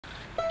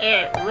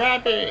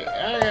Robbie,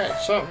 I got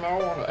something I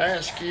want to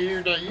ask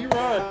you. That you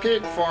are a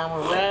pig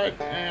farmer, right?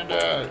 And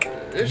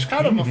it's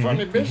kind of a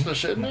funny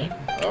business, isn't it?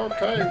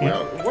 Okay,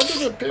 well, what do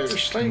the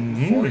pigs think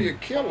before you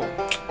kill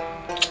them?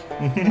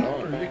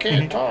 Oh, you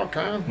can't talk,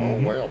 huh?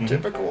 Oh, well,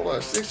 typical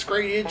 6th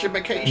grade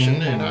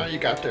education, and how you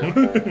got there.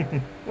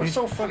 What's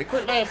so funny?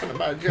 Quit laughing at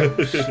my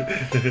jokes.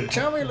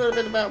 Tell me a little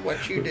bit about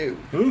what you do.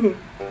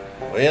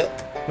 Well,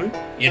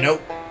 you know,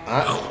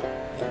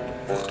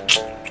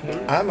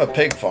 I'm a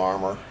pig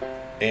farmer,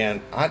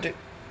 and I do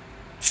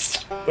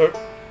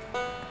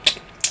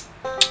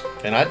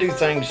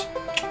things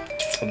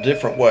a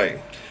different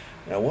way.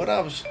 Now, what I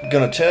was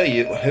gonna tell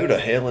you, who the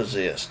hell is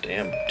this?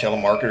 Damn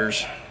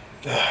telemarketers.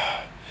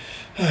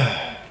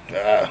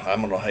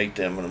 I'm gonna hate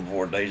them when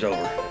the day's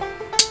over.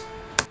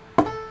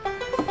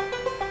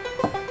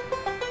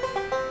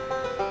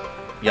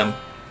 Yum.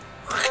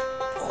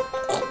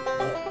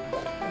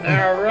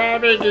 Now,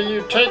 Robbie, do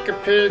you take a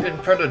pig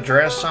and put a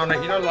dress on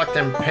it? You know, like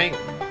them pink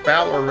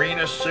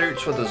ballerina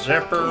suits with a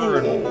zipper?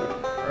 And,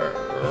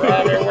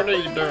 Robbie, what are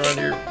you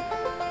doing?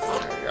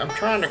 I'm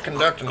trying to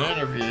conduct an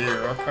interview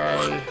here,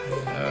 okay?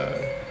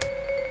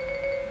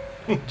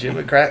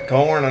 Jimmy Crack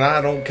Corn and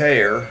I don't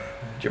care.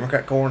 Jimmy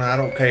Crack Corn, I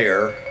don't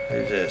care.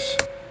 Who's this?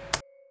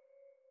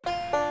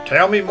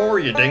 Tell me more,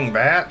 you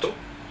dingbat.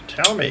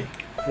 Tell me.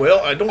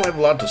 Well, I don't have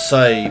a lot to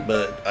say,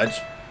 but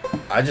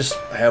I just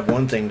have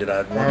one thing that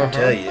I'd want to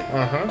tell you.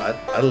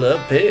 I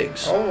love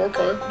pigs. Oh,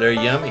 okay. They're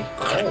yummy.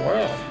 Oh,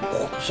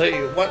 wow. See,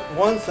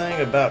 one thing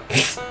about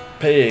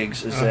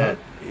pigs is that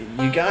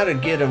you got to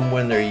get them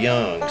when they're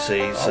young.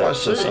 See, so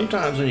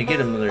sometimes when you get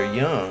them when they're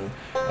young,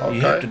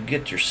 you have to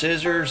get your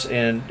scissors,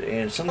 and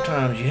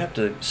sometimes you have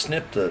to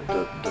snip the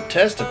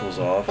testicles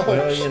off.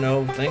 Well, you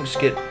know, things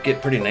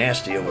get pretty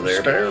nasty over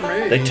there. Scare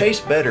me. They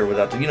taste better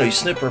without the, you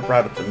snip her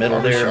right up the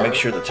middle there, and make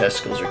sure the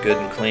testicles are good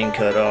and clean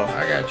cut off.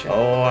 I got you.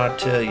 Oh, I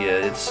tell you,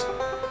 it's,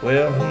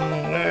 well,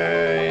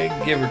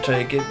 give or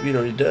take it. You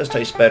know, it does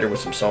taste better with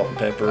some salt and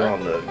pepper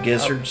on the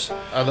gizzards.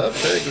 I love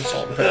pig with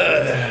salt and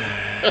pepper.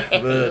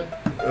 But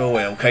oh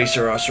well, que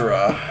sera,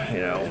 sera, you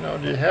know.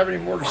 Do you have any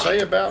more to say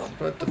about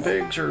what the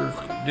pigs are?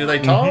 Do they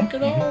talk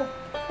at all?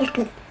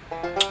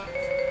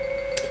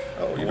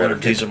 Oh, you better.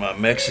 These are my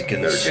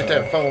Mexicans. Better get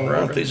that phone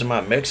right. These are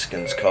my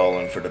Mexicans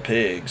calling for the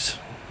pigs.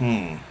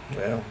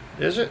 Well.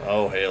 Is it?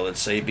 Oh hell,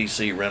 it's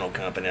ABC Rental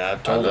Company. I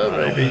told love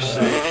them. ABC.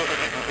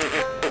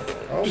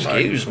 Oh,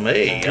 excuse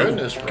me.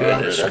 Goodness,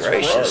 goodness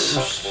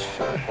gracious.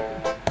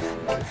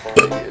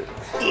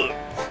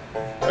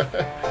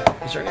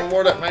 Is there any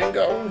more of that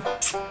mango?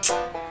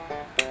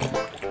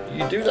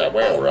 You do that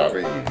well,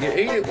 Robbie. You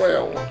eat it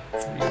well.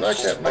 You like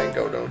that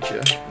mango, don't you?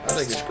 I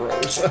think it's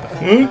gross.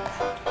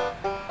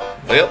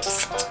 Well,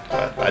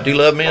 I do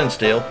love men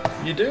still.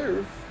 You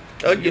do?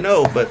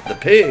 Oh, but the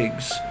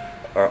pigs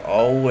are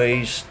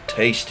always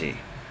tasty.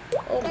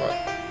 Oh,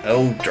 my.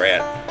 Oh,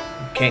 drat.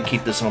 Can't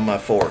keep this on my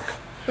fork.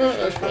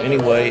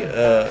 Anyway,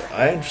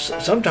 I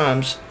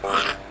sometimes...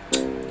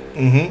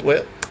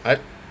 Well,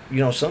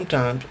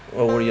 sometimes...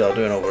 Well, what are y'all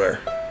doing over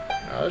there?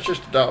 No, it's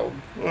just a dog.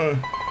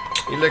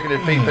 He's looking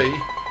at pee-pee.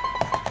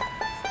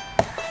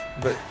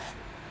 But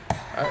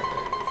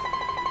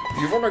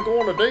you want to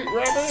go on a date,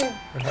 Robbie?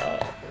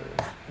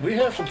 We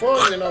have some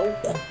fun,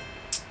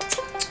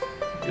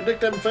 You lick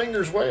them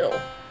fingers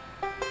well.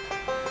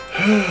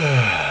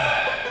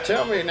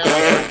 Tell me now.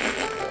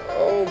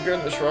 Oh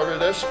goodness, Robbie,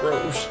 that's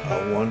gross.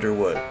 I wonder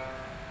what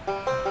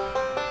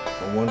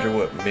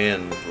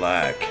men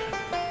like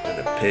in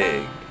a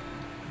pig.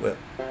 Well,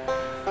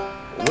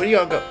 what do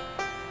y'all go?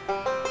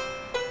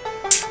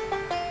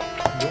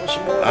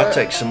 Some more I'll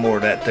take some more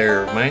of that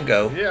there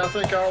mango. Yeah, I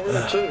think I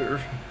will too.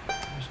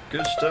 It's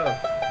good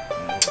stuff.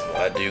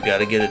 I do got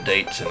to get a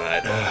date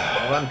tonight.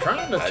 Well, I'm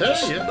trying to tell you. I'm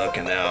just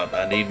looking out.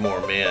 I need more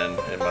men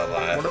in my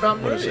life. What about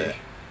me? What is that?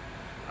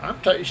 I'm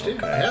tasty.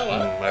 Okay. Hell,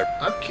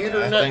 I'm cuter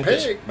than that pig.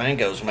 This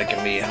mango's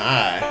making me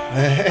high.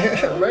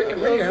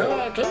 Making me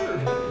high too.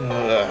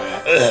 Well,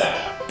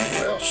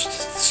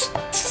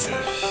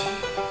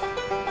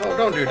 oh,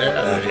 don't do that.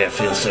 Oh, yeah,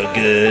 feels so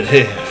good.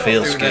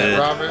 Feels good.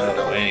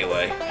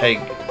 Anyway, hey,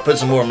 put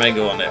some more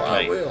mango on that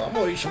plate. I will. I'm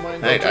gonna eat some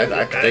mango. Hey,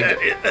 I can take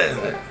it.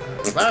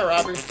 Bye,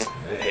 Robbie.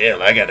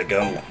 Hell, I gotta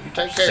go. You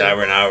take care.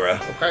 Sayonara.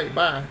 Okay,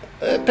 bye.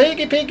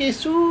 Piggy,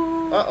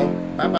 sue. Uh-oh. Bye-bye.